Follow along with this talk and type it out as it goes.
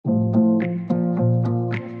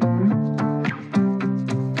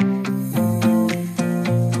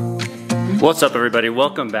What's up, everybody?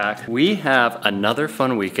 Welcome back. We have another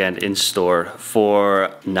fun weekend in store for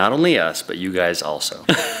not only us, but you guys also.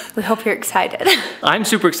 We hope you're excited. I'm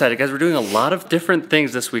super excited, guys. We're doing a lot of different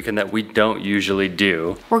things this weekend that we don't usually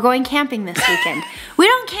do. We're going camping this weekend. We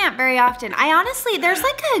don't camp very often. I honestly, there's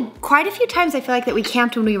like quite a few times I feel like that we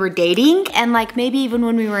camped when we were dating, and like maybe even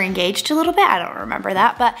when we were engaged a little bit. I don't remember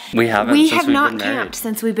that, but we have not camped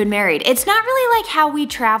since we've been married. It's not really like how we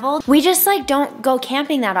traveled. We just like don't go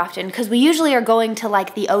camping that often because we usually are going to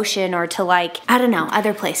like the ocean or to like, I don't know,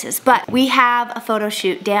 other places. But we have a photo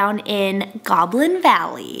shoot down in Goblin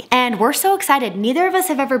Valley and we're so excited. Neither of us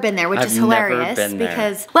have ever been there, which is hilarious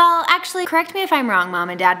because, well, actually, correct me if I'm wrong, Mom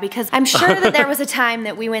and Dad, because I'm sure that there was a time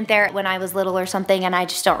that we went there when I was little or something and I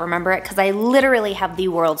just don't remember it because I literally have the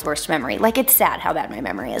world's worst memory. Like, it's sad how bad my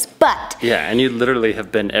memory is, but. Yeah, and you literally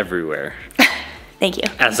have been everywhere. Thank you.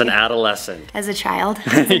 As an adolescent. As a child.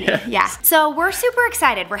 Yes. Yeah. So we're super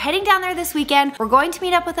excited. We're heading down there this weekend. We're going to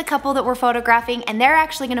meet up with a couple that we're photographing and they're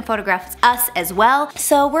actually gonna photograph us as well.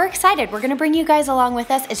 So we're excited. We're gonna bring you guys along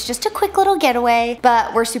with us. It's just a quick little getaway,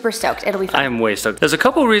 but we're super stoked. It'll be fun. I'm way stoked. There's a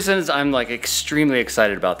couple reasons I'm like extremely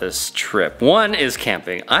excited about this trip. One is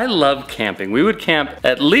camping. I love camping. We would camp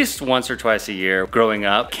at least once or twice a year growing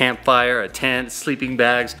up. Campfire, a tent, sleeping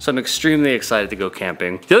bags. So I'm extremely excited to go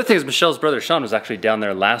camping. The other thing is Michelle's brother Sean was actually down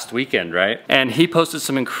there last weekend, right? And he posted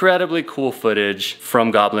some incredibly cool footage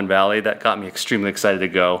from Goblin Valley that got me extremely excited to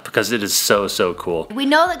go because it is so, so cool. We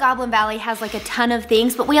know that Goblin Valley has like a ton of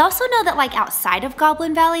things, but we also know that like outside of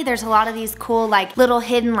Goblin Valley, there's a lot of these cool like little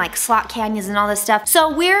hidden like slot canyons and all this stuff.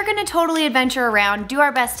 So we're gonna totally adventure around, do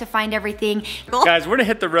our best to find everything. Guys, we're gonna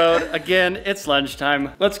hit the road. Again, it's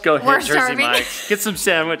lunchtime. Let's go hit Jersey Mike's, get some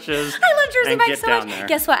sandwiches. I love Jersey Mike's so much.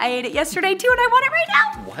 Guess what? I ate it yesterday too and I want it right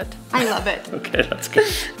now. What? I love it. Okay, that's good.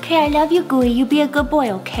 Okay, I love you, Gooey. You be a good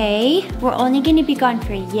boy, okay? We're only gonna be gone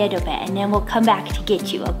for a little bit, and then we'll come back to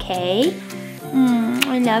get you, okay?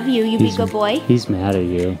 I love you. You be a good boy? He's mad at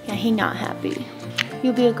you. Yeah, he's not happy.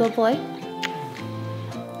 You be a good boy?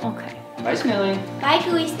 Okay. Bye, Smelly. Bye,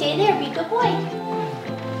 Gooey. Stay there. Be a good boy.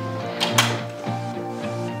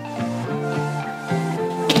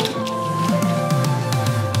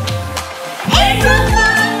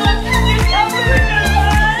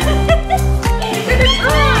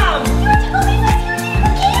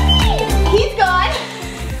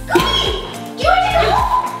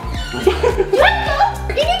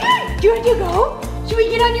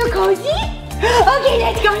 On your cozy? Okay,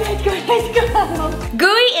 let's go, let's go, let's go.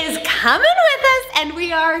 Gooey is coming with us and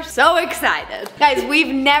we are so excited. Guys,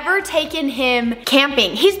 we've never taken him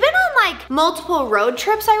camping. He's been on like multiple road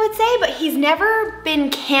trips, I would say, but he's never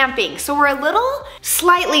been camping. So we're a little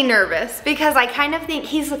slightly nervous because I kind of think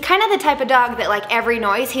he's kind of the type of dog that like every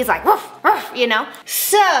noise, he's like, woof, woof, you know?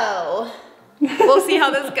 So, we'll see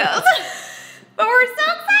how this goes. But we're so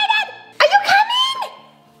excited. Are you coming?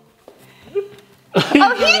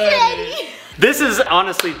 Oh, he's ready! This is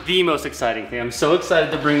honestly the most exciting thing. I'm so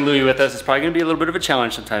excited to bring Louie with us. It's probably gonna be a little bit of a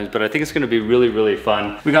challenge sometimes, but I think it's gonna be really, really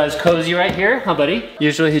fun. We got his cozy right here, huh, buddy?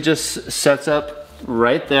 Usually he just sets up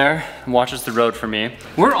right there and watches the road for me.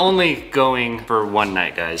 We're only going for one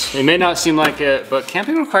night, guys. It may not seem like it, but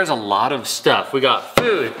camping requires a lot of stuff. We got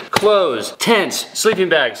food, clothes, tents, sleeping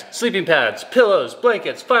bags, sleeping pads, pillows,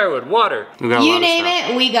 blankets, firewood, water. We got a lot of stuff. You name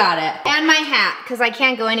it, we got it. And my hat, because I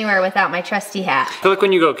can't go anywhere without my trusty hat. I feel like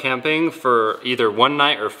when you go camping for either one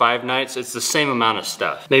night or 5 nights, it's the same amount of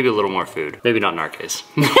stuff. Maybe a little more food. Maybe not in our case.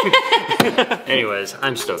 Anyways,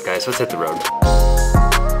 I'm stoked, guys. Let's hit the road.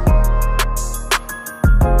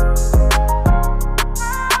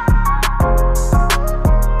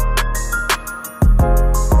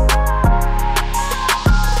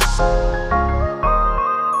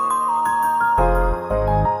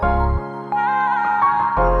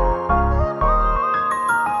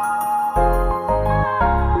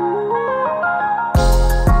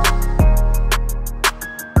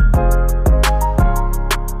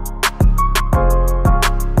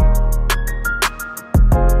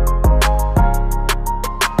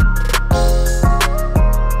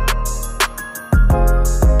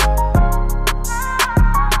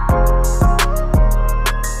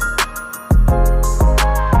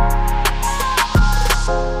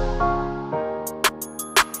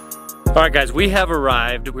 All right, guys, we have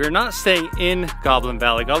arrived. We're not staying in Goblin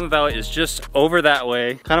Valley. Goblin Valley is just over that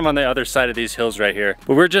way, kind of on the other side of these hills right here.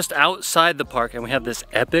 But we're just outside the park and we have this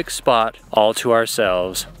epic spot all to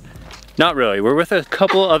ourselves. Not really, we're with a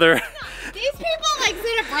couple other... These people like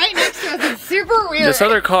sit right next to us. It's super weird. This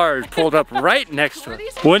other car pulled up right next to us.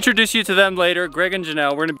 We'll introduce you to them later, Greg and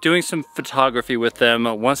Janelle. We're gonna be doing some photography with them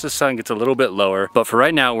once the sun gets a little bit lower. But for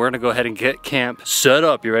right now, we're gonna go ahead and get camp set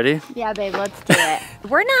up. You ready? Yeah, babe, let's do it.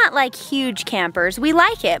 We're not like huge campers. We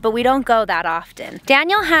like it, but we don't go that often.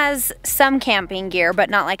 Daniel has some camping gear, but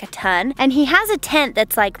not like a ton. And he has a tent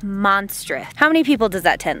that's like monstrous. How many people does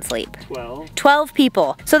that tent sleep? 12. 12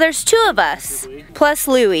 people. So there's 2 of us, plus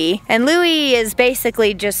Louie. And Louie is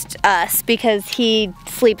basically just us because he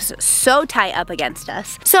sleeps so tight up against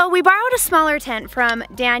us. So we borrowed a smaller tent from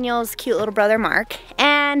Daniel's cute little brother, Mark,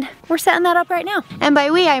 and we're setting that up right now. And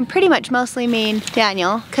by we, I pretty much mostly mean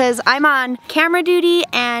Daniel, because I'm on camera duty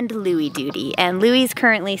and Louie duty. And Louie's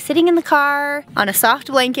currently sitting in the car on a soft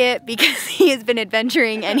blanket because he has been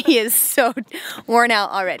adventuring and he is so worn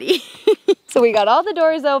out already. So we got all the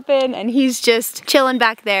doors open and he's just chilling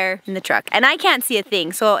back there in the truck. And I can't see a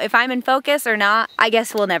thing, so if I'm in focus or not, I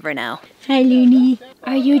guess we'll never know. Hi, Looney.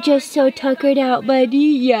 Are you just so tuckered out, buddy?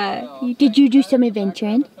 Yeah. Did you do some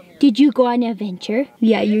adventuring? Did you go on an adventure?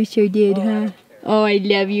 Yeah, you sure did, huh? Oh, I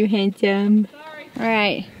love you, handsome. All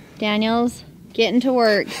right, Daniel's getting to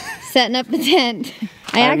work, setting up the tent.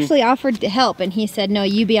 I actually offered to help and he said, no,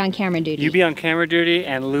 you be on camera duty. You be on camera duty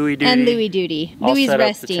and Louie duty. And Louie duty. Louie's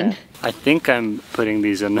resting. I think I'm putting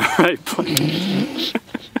these in the right place.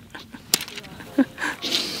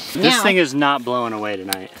 This thing is not blowing away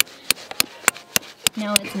tonight.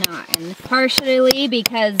 No, it's not. And partially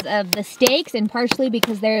because of the stakes and partially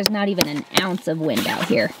because there is not even an ounce of wind out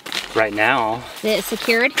here. Right now. Is it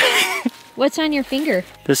secured? What's on your finger?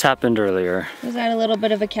 This happened earlier. Was that a little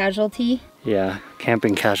bit of a casualty? Yeah,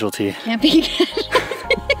 camping casualty. Camping casualty.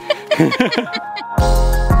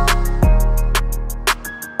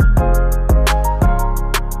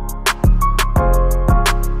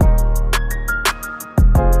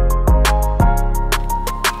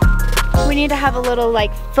 We need to have a little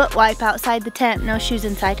like foot wipe outside the tent, no shoes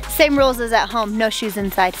inside. Same rules as at home, no shoes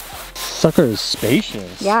inside. Sucker is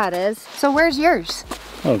spacious. Yeah, it is. So where's yours?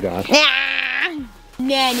 Oh gosh. Ah!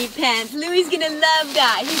 Nanny pants. Louie's gonna love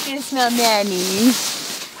that. He's gonna smell nanny.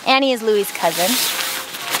 Annie is Louie's cousin.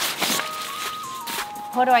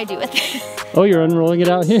 What do I do with it? Oh, you're unrolling it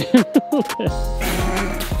out here? Okay.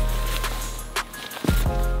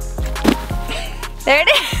 There it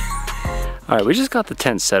is. All right, we just got the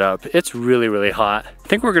tent set up. It's really, really hot. I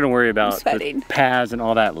think we're gonna worry about the pads and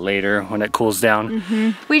all that later when it cools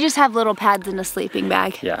down. We just have little pads in a sleeping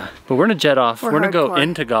bag. Yeah, but we're gonna jet off. We're gonna go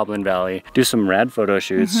into Goblin Valley, do some rad photo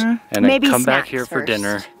shoots, and then come back here for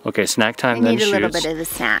dinner. Okay, snack time, then shoots. I need a little bit of a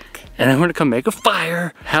snack. And then we're gonna come make a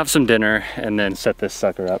fire, have some dinner, and then set this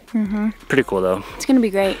sucker up. Pretty cool though. It's gonna be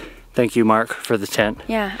great. Thank you, Mark, for the tent.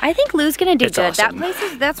 Yeah, I think Lou's gonna do good. Awesome. That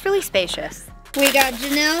place that's really spacious. We got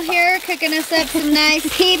Janelle here cooking us up some nice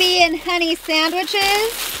PB and honey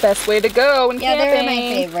sandwiches. Best way to go when camping. They're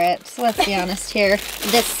my favorites. Let's be honest here.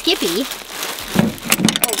 The Skippy.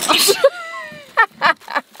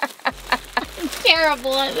 I'm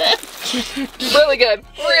terrible at this. Really good.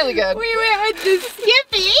 Really good. We went with the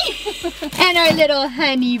Skippy and our little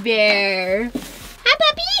honey bear. Hi,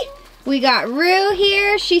 puppy. We got Rue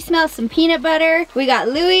here. She smells some peanut butter. We got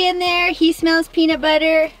Louie in there. He smells peanut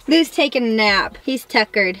butter. Lou's taking a nap. He's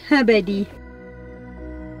tuckered. Huh, buddy?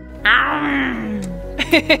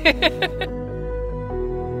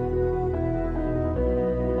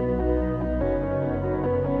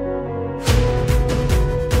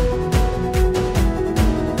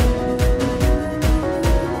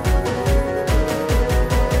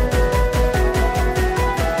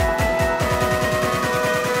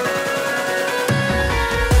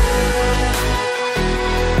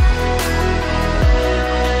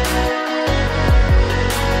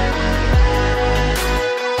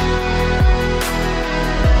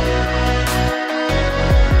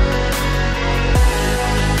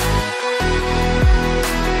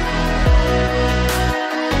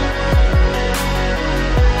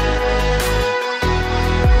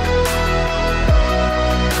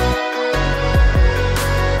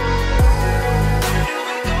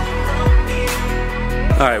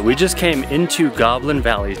 All right, we just came into Goblin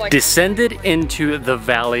Valley, descended into the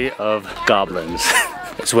Valley of Goblins.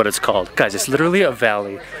 That's what it's called. Guys, it's literally a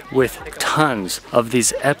valley with tons of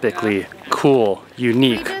these epically cool,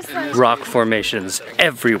 unique rock formations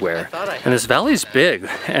everywhere. And this valley's big,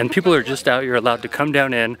 and people are just out here allowed to come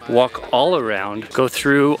down in, walk all around, go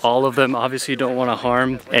through all of them. Obviously you don't want to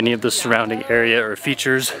harm any of the surrounding area or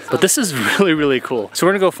features, but this is really, really cool. So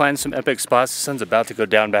we're gonna go find some epic spots. The sun's about to go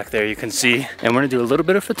down back there, you can see, and we're gonna do a little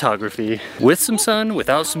bit of photography with some sun,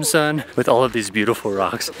 without some sun, with all of these beautiful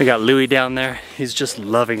rocks. We got Louie down there. He's just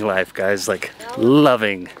loving life, guys, like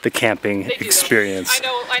loving the camping experience.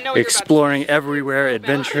 I know Exploring everywhere,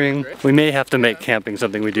 adventuring. We may have to make camping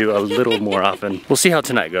something we do a little more often. We'll see how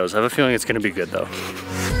tonight goes. I have a feeling it's gonna be good though.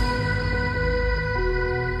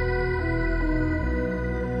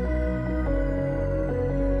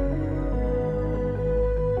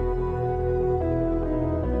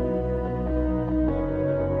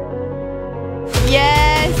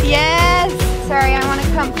 Yes, yes. Sorry, I want to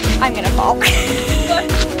come. I'm gonna fall.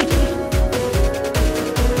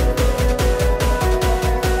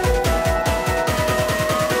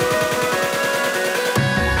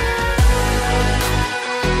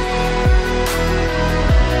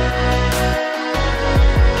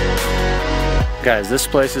 Guys, this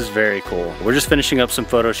place is very cool. We're just finishing up some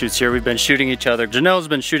photo shoots here. We've been shooting each other. Janelle's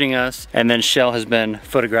been shooting us, and then Chelle has been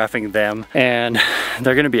photographing them. And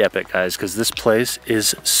they're gonna be epic, guys, because this place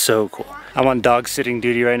is so cool. I'm on dog sitting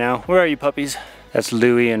duty right now. Where are you, puppies? That's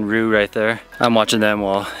Louie and Rue right there. I'm watching them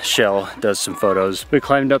while Chelle does some photos. We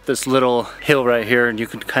climbed up this little hill right here, and you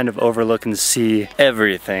can kind of overlook and see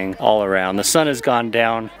everything all around. The sun has gone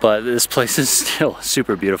down, but this place is still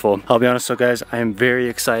super beautiful. I'll be honest though, guys, I am very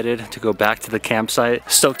excited to go back to the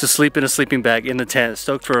campsite. Stoked to sleep in a sleeping bag in the tent,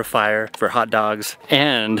 stoked for a fire, for hot dogs,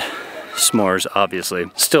 and s'mores,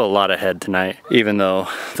 obviously. Still a lot ahead tonight, even though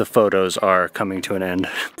the photos are coming to an end.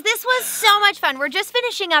 This was so much fun. We're just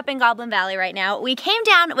finishing up in Goblin Valley right now. We came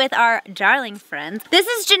down with our darling friends. This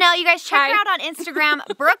is Janelle. You guys check her out on Instagram,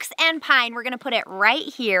 Brooks and Pine. We're gonna put it right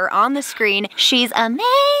here on the screen. She's amazing.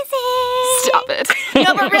 Stop it.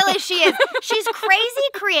 No, but really, she is. She's crazy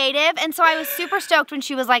creative, and so I was super stoked when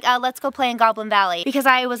she was like, let's go play in Goblin Valley, because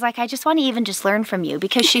I was like, I just want to even just learn from you,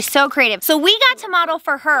 because she's so creative. So we got to model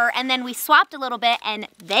for her, and then we swapped a little bit, and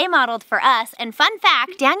they modeled for us. And fun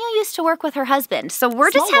fact, Daniel used to work with her husband, so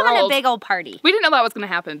we're just having a big old party. We didn't know that was gonna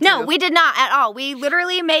happen. No, we did not at all. We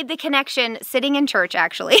literally made the connection sitting in church,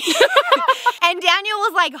 actually. And Daniel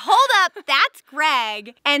was like, hold up, that's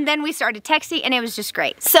Greg. And then we started texting, and it was just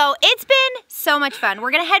great. So it's been so much fun.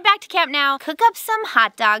 We're gonna head back to camp now, cook up some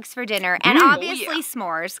hot dogs for dinner, and obviously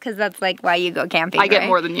s'mores, because that's like why you go camping, I get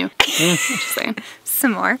more than you. Just saying.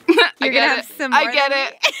 Some more. You're gonna have some more. I get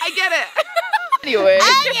it. I get it. Anyway.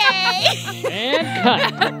 Okay.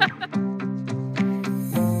 And cut.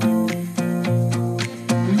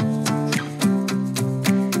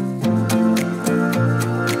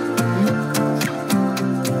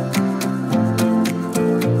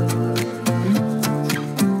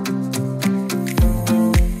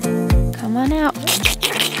 Come on out.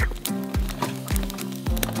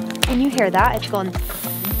 Can you hear that? It's going.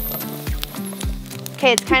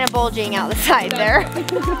 Okay, it's kind of bulging out the side there.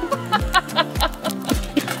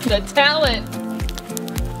 The talent.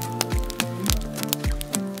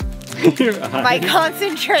 My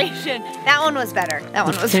concentration. That one was better. That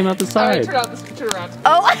one was. Came out the side. Turn around.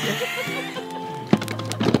 Oh.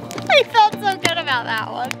 I felt so good about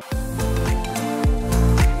that one.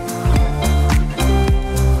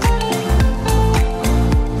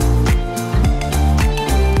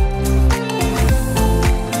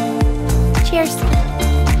 Cheers.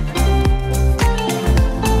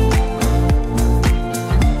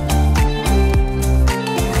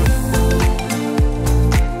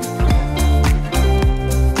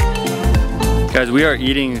 Guys, we are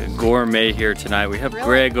eating gourmet here tonight. We have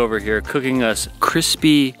Greg over here cooking us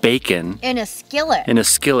crispy bacon In a skillet. in a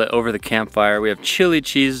skillet over the campfire. We have chili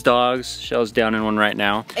cheese dogs. Chelle's down in one right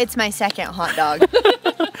now. It's my second hot dog.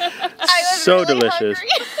 So really delicious. hungry.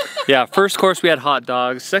 Yeah, first course we had hot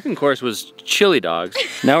dogs. Second course was chili dogs.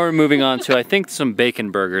 Now we're moving on to, I think, some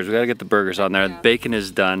bacon burgers. We gotta get the burgers on there. The bacon is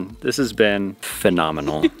done. This has been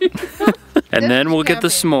phenomenal. And then we'll get the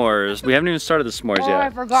s'mores. We haven't even started the s'mores yet. I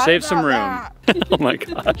forgot Save some room. about Oh my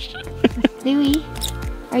gosh. Louie,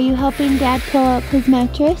 are you helping Dad pull up his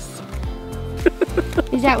mattress?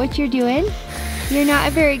 Is that what you're doing? You're not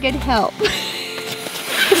a very good help.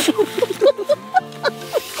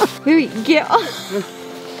 Louie, get off.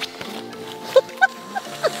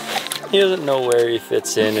 He doesn't know where he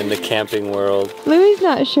fits in the camping world. Louie's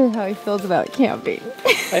not sure how he feels about camping.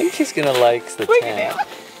 I think he's gonna like the tent.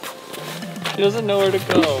 He doesn't know where to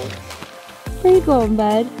go. Where you going,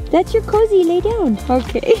 bud? That's your cozy. Lay down.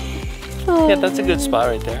 Okay. Yeah, that's a good spot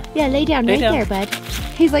right there. Yeah, lay down Lay right down. there, bud.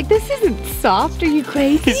 He's like, this isn't soft, are you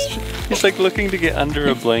crazy? He's like looking to get under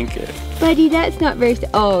a blanket. Buddy, that's not very,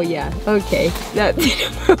 oh yeah, okay. That's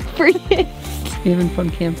inappropriate. You having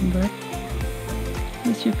fun camping, bud?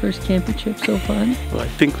 This your first camping trip so fun? Well, I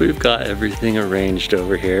think we've got everything arranged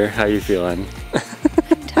over here. How you feeling?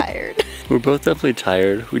 I'm tired. We're both definitely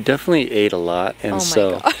tired. We definitely ate a lot, and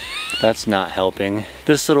so that's not helping.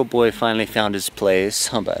 This little boy finally found his place.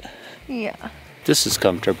 How bad? Yeah. This is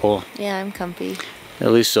comfortable. Yeah, I'm comfy.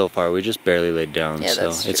 At least so far. We just barely laid down, so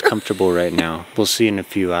it's comfortable right now. We'll see in a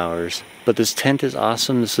few hours. But this tent is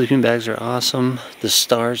awesome. The sleeping bags are awesome. The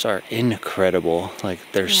stars are incredible. Like,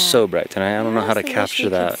 they're so bright tonight. I don't know how to capture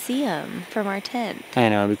that. Could see them from our tent. I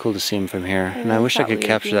know, it'd be cool to see them from here. And I wish I could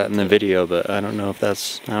capture that in the video, but I don't know if I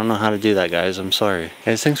don't know how to do that, guys. I'm sorry.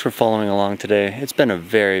 Guys, thanks for following along today. It's been a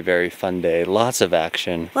very, very fun day. Lots of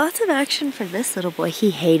action. Lots of action for this little boy.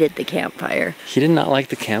 He hated the campfire. He did not like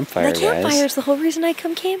the campfire, guys. The campfire is the whole reason I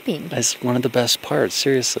come camping. That's one of the best parts,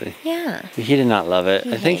 seriously. Yeah. He did not love it.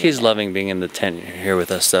 I think he's hated it. loving being in the tent here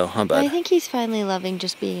with us, though, huh, bud? I think he's finally loving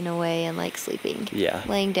just being away and like sleeping. Yeah.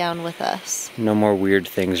 Laying down with us. No more weird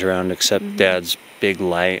things around except Dad's big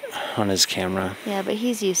light on his camera. Yeah, but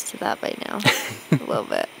he's used to that by now. A little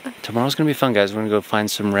bit. Tomorrow's gonna be fun, guys. We're gonna go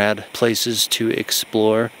find some rad places to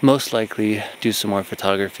explore. Most likely do some more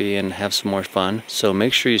photography and have some more fun. So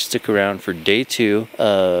make sure you stick around for day 2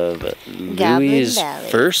 of Louie's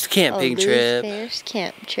first camping trip. First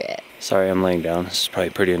camp trip. Sorry, I'm laying down. This is probably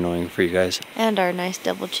pretty annoying for you guys. And our nice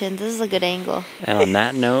double chin. This is a good angle. And on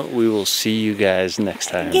that note, we will see you guys next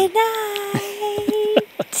time. Good night.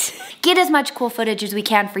 Get as much cool footage as we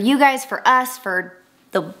can for you guys, for us, for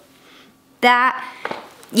that.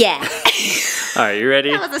 Yeah. All right, you ready?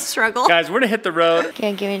 That was a struggle. Guys, we're gonna hit the road.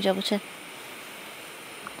 Can you give me a double chin?